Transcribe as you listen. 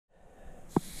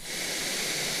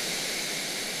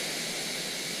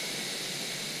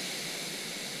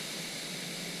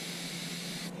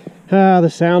The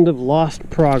sound of lost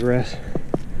progress.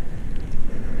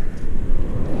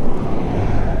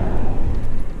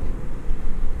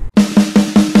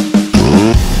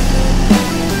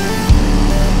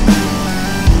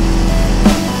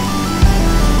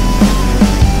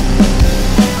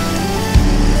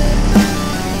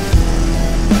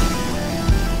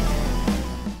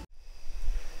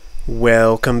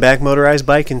 Welcome back, Motorized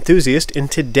bike enthusiast. In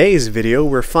today's video,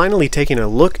 we're finally taking a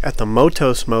look at the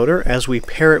Motoos motor as we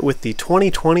pair it with the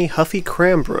 2020 Huffy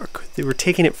Cranbrook. We're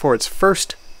taking it for its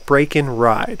first break-in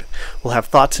ride. We'll have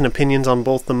thoughts and opinions on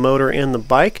both the motor and the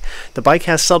bike. The bike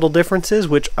has subtle differences,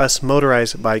 which us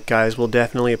motorized bike guys will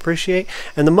definitely appreciate,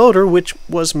 and the motor, which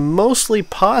was mostly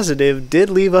positive, did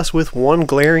leave us with one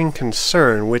glaring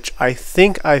concern, which I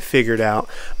think I figured out,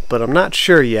 but I'm not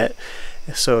sure yet.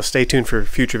 So stay tuned for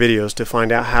future videos to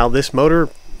find out how this motor,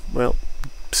 well,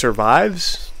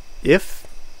 survives,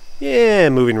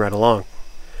 moving right along.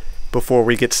 Before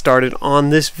we get started on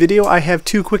this video, I have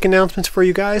two quick announcements for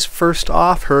you guys. First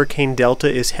off, Hurricane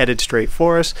Delta is headed straight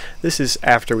for us. This is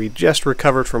after we just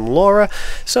recovered from Laura,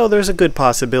 so there's a good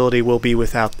possibility we'll be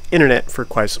without internet for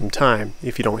quite some time.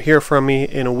 If you don't hear from me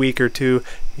in a week or two,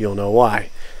 you'll know why.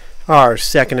 Our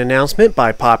second announcement,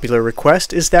 by popular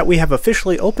request, is that we have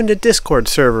officially opened a Discord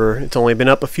server. It's only been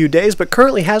up a few days, but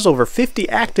currently has over 50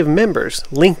 active members.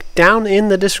 Link down in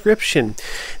the description.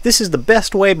 This is the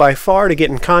best way by far to get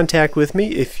in contact with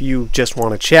me if you just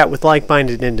want to chat with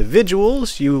like-minded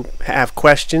individuals, you have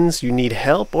questions, you need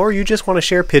help, or you just want to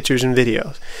share pictures and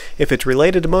videos. If it's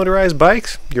related to motorized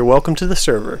bikes, you're welcome to the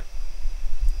server.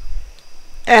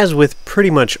 As with pretty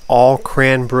much all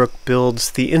Cranbrook builds,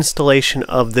 the installation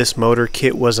of this motor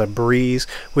kit was a breeze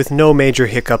with no major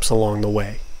hiccups along the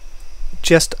way.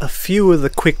 Just a few of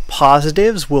the quick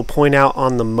positives we'll point out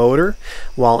on the motor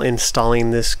while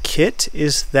installing this kit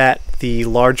is that the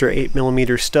larger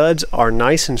 8mm studs are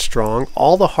nice and strong.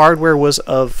 All the hardware was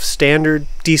of standard,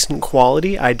 decent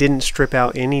quality. I didn't strip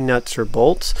out any nuts or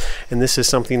bolts, and this is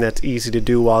something that's easy to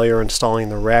do while you're installing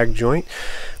the rag joint.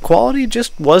 Quality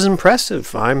just was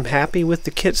impressive. I'm happy with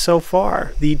the kit so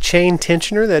far. The chain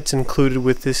tensioner that's included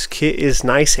with this kit is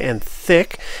nice and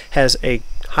thick, has a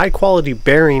high quality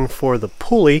bearing for the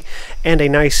pulley, and a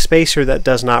nice spacer that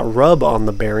does not rub on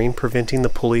the bearing, preventing the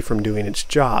pulley from doing its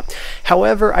job.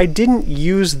 However, I didn't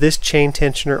use this chain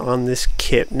tensioner on this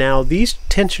kit. Now, these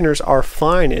tensioners are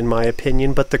fine in my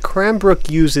opinion, but the Cranbrook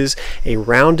uses a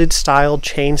rounded style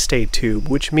chainstay tube,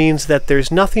 which means that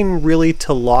there's nothing really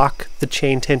to lock the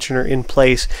chain tensioner in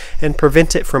place and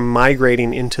prevent it from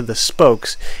migrating into the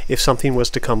spokes if something was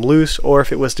to come loose or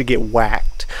if it was to get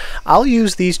whacked. I'll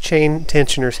use these chain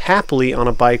tensioners happily on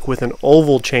a bike with an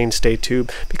oval chainstay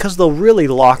tube because they'll really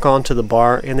lock onto the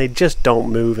bar and they just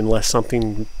don't move unless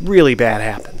something really bad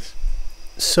happens.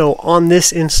 So on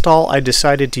this install, I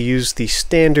decided to use the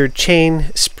standard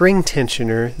chain spring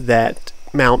tensioner that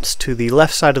mounts to the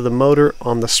left side of the motor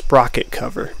on the sprocket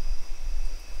cover.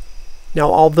 Now,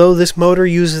 although this motor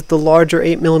uses the larger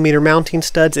 8mm mounting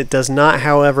studs, it does not,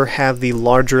 however, have the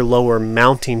larger lower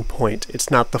mounting point.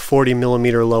 It's not the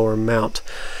 40mm lower mount.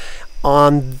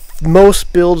 On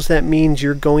most builds, that means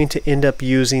you're going to end up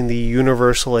using the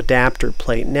universal adapter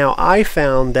plate. Now, I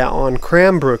found that on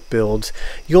Cranbrook builds,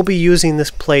 you'll be using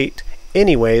this plate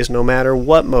anyways, no matter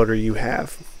what motor you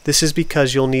have. This is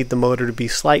because you'll need the motor to be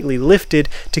slightly lifted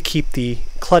to keep the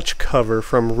clutch cover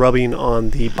from rubbing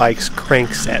on the bike's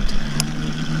crankset.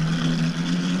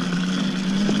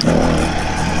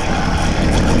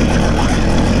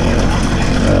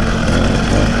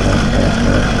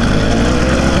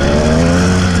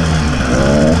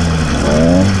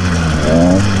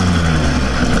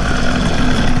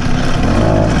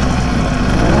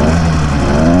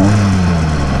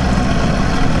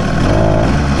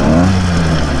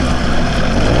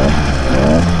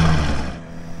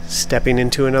 Stepping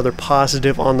into another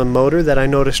positive on the motor that I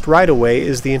noticed right away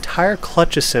is the entire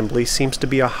clutch assembly seems to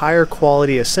be a higher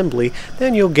quality assembly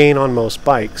than you'll gain on most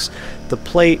bikes. The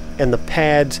plate and the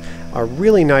pads are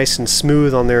really nice and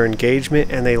smooth on their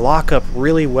engagement, and they lock up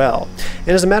really well.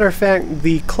 And as a matter of fact,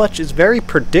 the clutch is very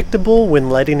predictable when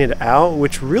letting it out,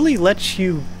 which really lets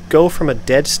you go from a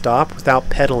dead stop without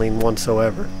pedaling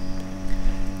whatsoever.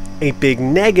 A big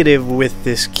negative with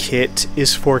this kit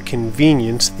is for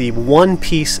convenience. The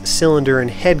one-piece cylinder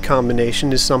and head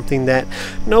combination is something that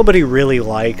nobody really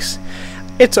likes.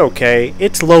 It's okay.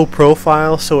 It's low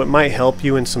profile, so it might help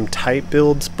you in some tight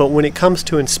builds, but when it comes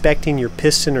to inspecting your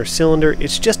piston or cylinder,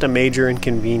 it's just a major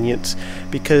inconvenience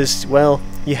because, well,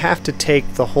 you have to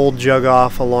take the whole jug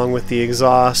off along with the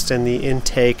exhaust and the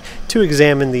intake to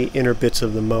examine the inner bits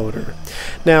of the motor.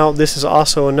 Now, this is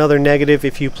also another negative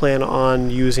if you plan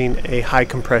on using a high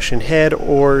compression head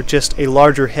or just a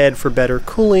larger head for better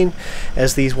cooling,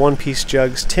 as these one-piece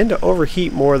jugs tend to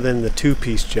overheat more than the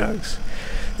two-piece jugs.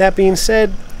 That being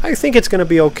said, I think it's going to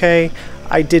be okay.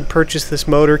 I did purchase this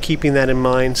motor keeping that in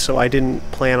mind, so I didn't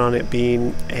plan on it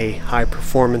being a high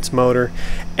performance motor,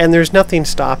 and there's nothing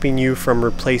stopping you from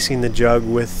replacing the jug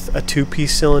with a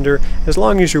two-piece cylinder as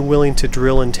long as you're willing to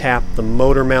drill and tap the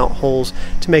motor mount holes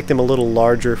to make them a little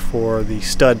larger for the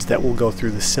studs that will go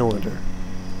through the cylinder.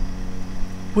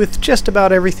 With just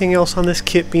about everything else on this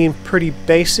kit being pretty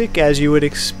basic, as you would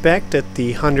expect at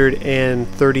the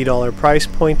 $130 price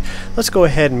point, let's go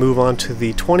ahead and move on to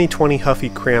the 2020 Huffy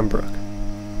Cranbrook.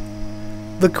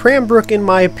 The Cranbrook, in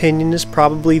my opinion, is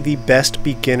probably the best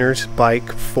beginner's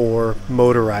bike for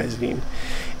motorizing.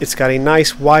 It's got a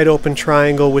nice wide open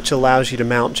triangle which allows you to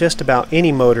mount just about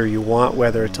any motor you want,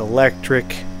 whether it's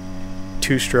electric,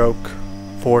 2-stroke,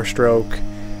 4-stroke.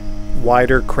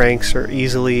 Wider cranks are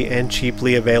easily and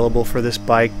cheaply available for this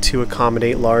bike to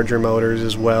accommodate larger motors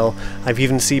as well. I've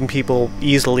even seen people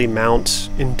easily mount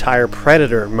entire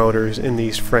Predator motors in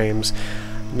these frames.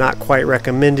 Not quite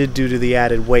recommended due to the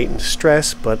added weight and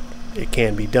stress, but it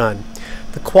can be done.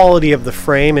 The quality of the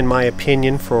frame, in my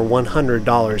opinion, for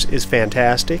 $100 is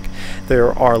fantastic.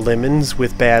 There are lemons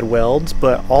with bad welds,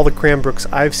 but all the Cranbrooks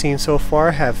I've seen so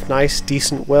far have nice,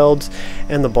 decent welds,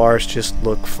 and the bars just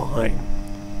look fine.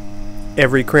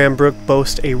 Every Cranbrook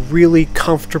boasts a really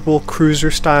comfortable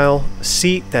cruiser-style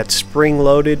seat that's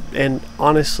spring-loaded, and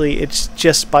honestly, it's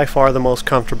just by far the most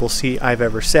comfortable seat I've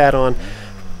ever sat on,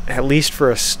 at least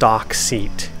for a stock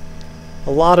seat.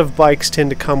 A lot of bikes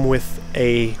tend to come with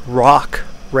a rock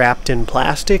wrapped in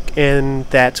plastic, and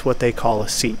that's what they call a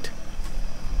seat.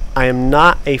 I am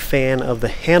not a fan of the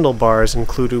handlebars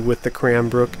included with the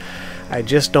Cranbrook. I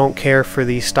just don't care for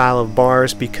these style of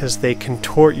bars because they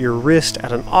contort your wrist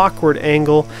at an awkward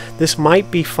angle. This might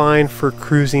be fine for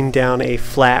cruising down a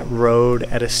flat road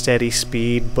at a steady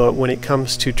speed, but when it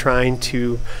comes to trying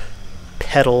to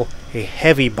pedal a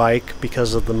heavy bike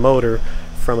because of the motor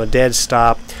from a dead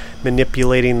stop,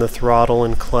 manipulating the throttle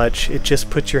and clutch, it just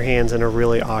puts your hands in a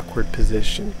really awkward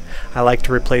position. I like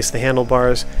to replace the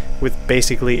handlebars with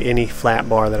basically any flat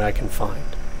bar that I can find.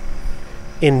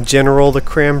 In general, the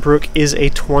Cranbrook is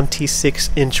a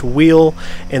 26-inch wheel,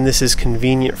 and this is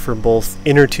convenient for both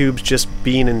inner tubes just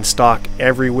being in stock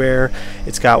everywhere.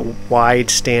 It's got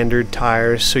wide standard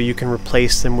tires, so you can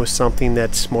replace them with something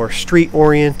that's more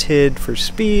street-oriented for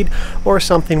speed, or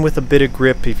something with a bit of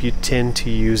grip if you tend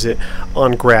to use it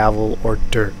on gravel or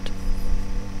dirt.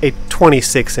 A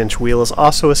 26-inch wheel is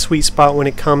also a sweet spot when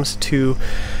it comes to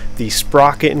the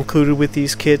sprocket included with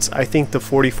these kits. I think the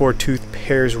 44 tooth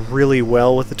pairs really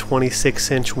well with the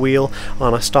 26-inch wheel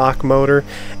on a stock motor,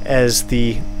 as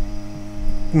the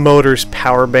motor's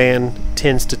power band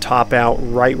tends to top out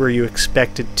right where you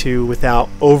expect it to without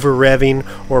over revving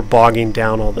or bogging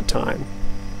down all the time.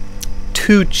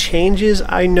 Two changes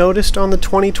I noticed on the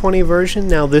 2020 version.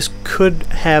 Now, this could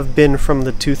have been from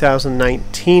the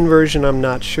 2019 version, I'm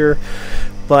not sure,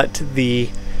 but the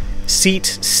seat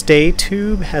stay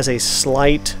tube has a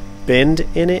slight bend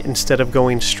in it instead of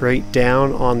going straight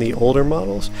down on the older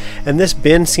models, and this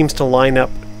bend seems to line up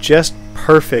just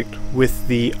perfect with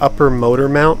the upper motor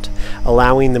mount,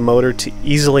 allowing the motor to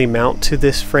easily mount to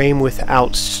this frame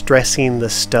without stressing the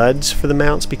studs for the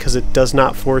mounts, because it does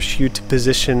not force you to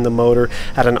position the motor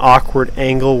at an awkward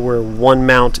angle where one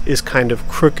mount is kind of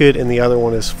crooked and the other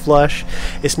one is flush.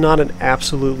 It's not an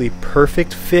absolutely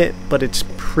perfect fit, but it's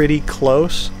pretty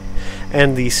close.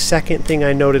 And the second thing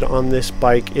I noted on this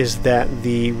bike is that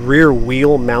the rear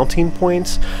wheel mounting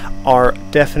points are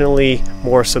definitely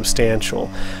more substantial.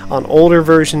 On older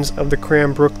versions of the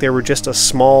Cranbrook, they were just a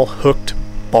small hooked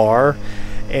bar,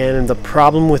 and the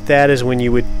problem with that is when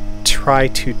you would try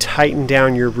to tighten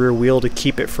down your rear wheel to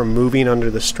keep it from moving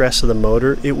under the stress of the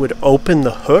motor, it would open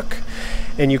the hook,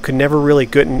 and you could never really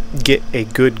get a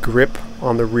good grip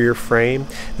on the rear frame.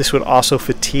 This would also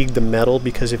fatigue the metal,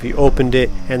 because if you opened it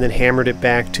and then hammered it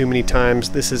back too many times,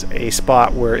 this is a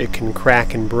spot where it can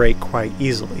crack and break quite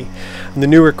easily. And the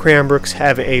newer Cranbrooks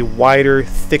have a wider,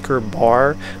 thicker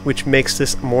bar, which makes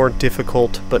this more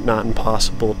difficult but not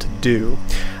impossible to do.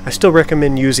 I still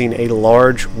recommend using a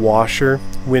large washer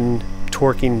when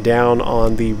torquing down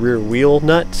on the rear wheel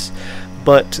nuts,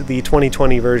 but the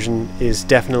 2020 version is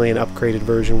definitely an upgraded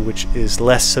version, which is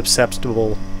less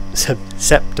susceptible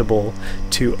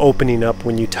to opening up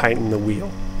when you tighten the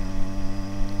wheel.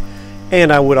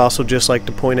 And I would also just like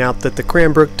to point out that the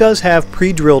Cranbrook does have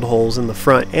pre-drilled holes in the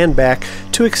front and back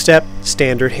to accept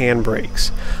standard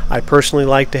handbrakes. I personally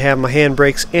like to have my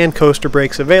handbrakes and coaster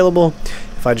brakes available.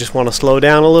 If I just want to slow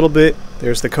down a little bit,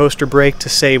 there's the coaster brake to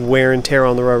save wear and tear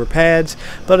on the rubber pads,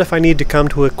 but if I need to come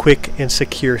to a quick and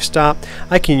secure stop,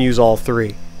 I can use all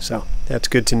three. So that's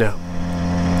good to know.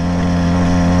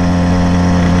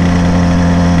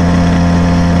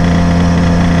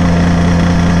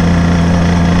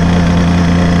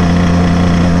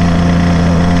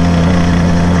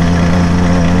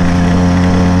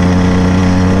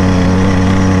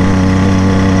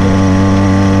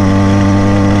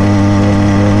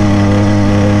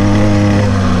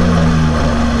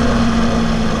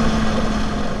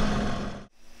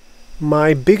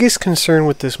 My biggest concern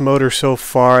with this motor so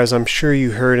far, as I'm sure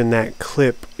you heard in that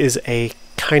clip, is a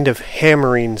kind of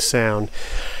hammering sound.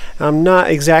 I'm not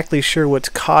exactly sure what's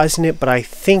causing it, but I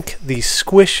think the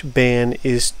squish band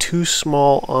is too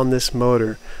small on this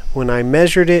motor. When I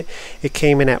measured it, it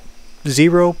came in at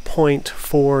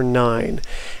 0.49,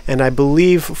 and I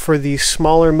believe for these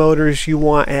smaller motors you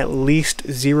want at least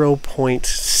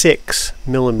 0.6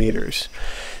 millimeters.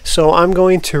 So I'm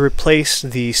going to replace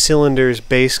the cylinder's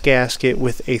base gasket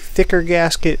with a thicker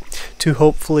gasket to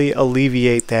hopefully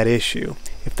alleviate that issue.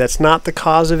 If that's not the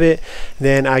cause of it,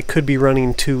 then I could be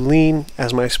running too lean,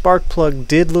 as my spark plug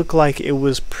did look like it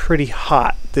was pretty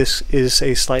hot. This is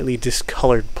a slightly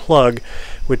discolored plug,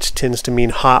 which tends to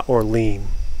mean hot or lean.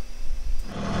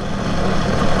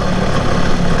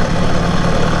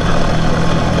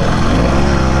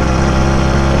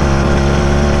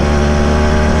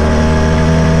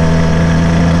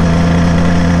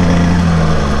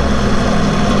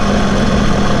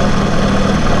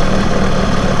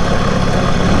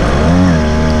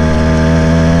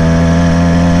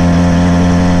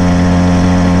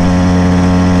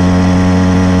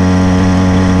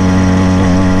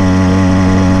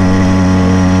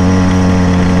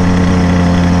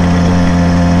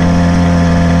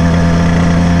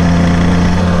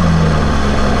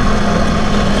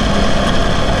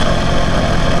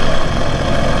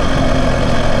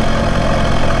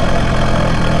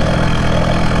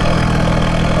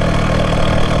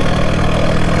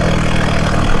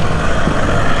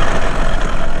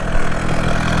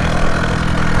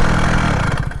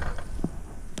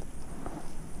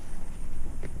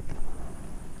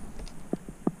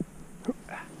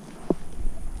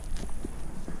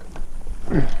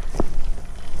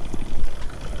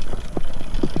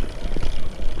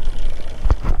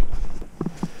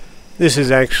 This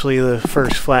is actually the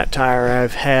first flat tire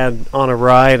I've had on a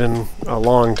ride in a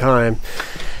long time,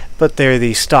 but they're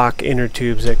the stock inner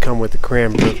tubes that come with the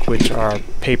Cranbrook, which are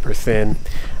paper thin.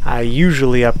 I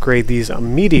usually upgrade these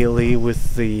immediately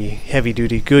with the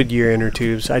heavy-duty Goodyear inner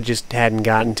tubes. I just hadn't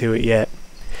gotten to it yet.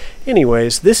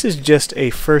 Anyways, this is just a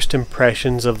first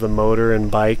impressions of the motor and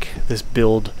bike, this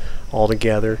build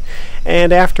altogether.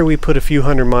 And after we put a few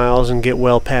hundred miles and get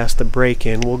well past the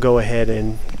break-in, we'll go ahead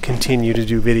and continue to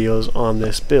do videos on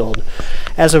this build.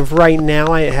 As of right now,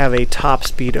 I have a top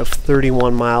speed of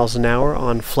 31 miles an hour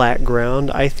on flat ground.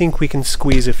 I think we can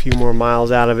squeeze a few more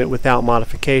miles out of it without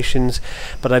modifications,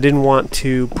 but I didn't want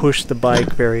to push the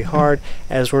bike very hard,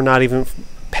 as we're not even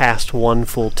past one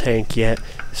full tank yet,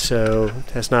 so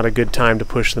that's not a good time to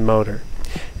push the motor.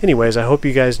 Anyways, I hope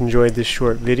you guys enjoyed this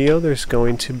short video. There's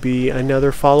going to be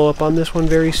another follow-up on this one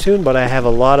very soon, but I have a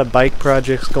lot of bike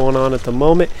projects going on at the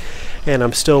moment, and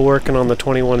I'm still working on the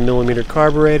 21mm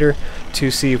carburetor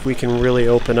to see if we can really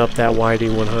open up that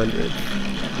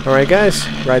YD100. Alright guys,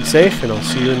 ride safe, and I'll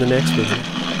see you in the next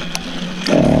video.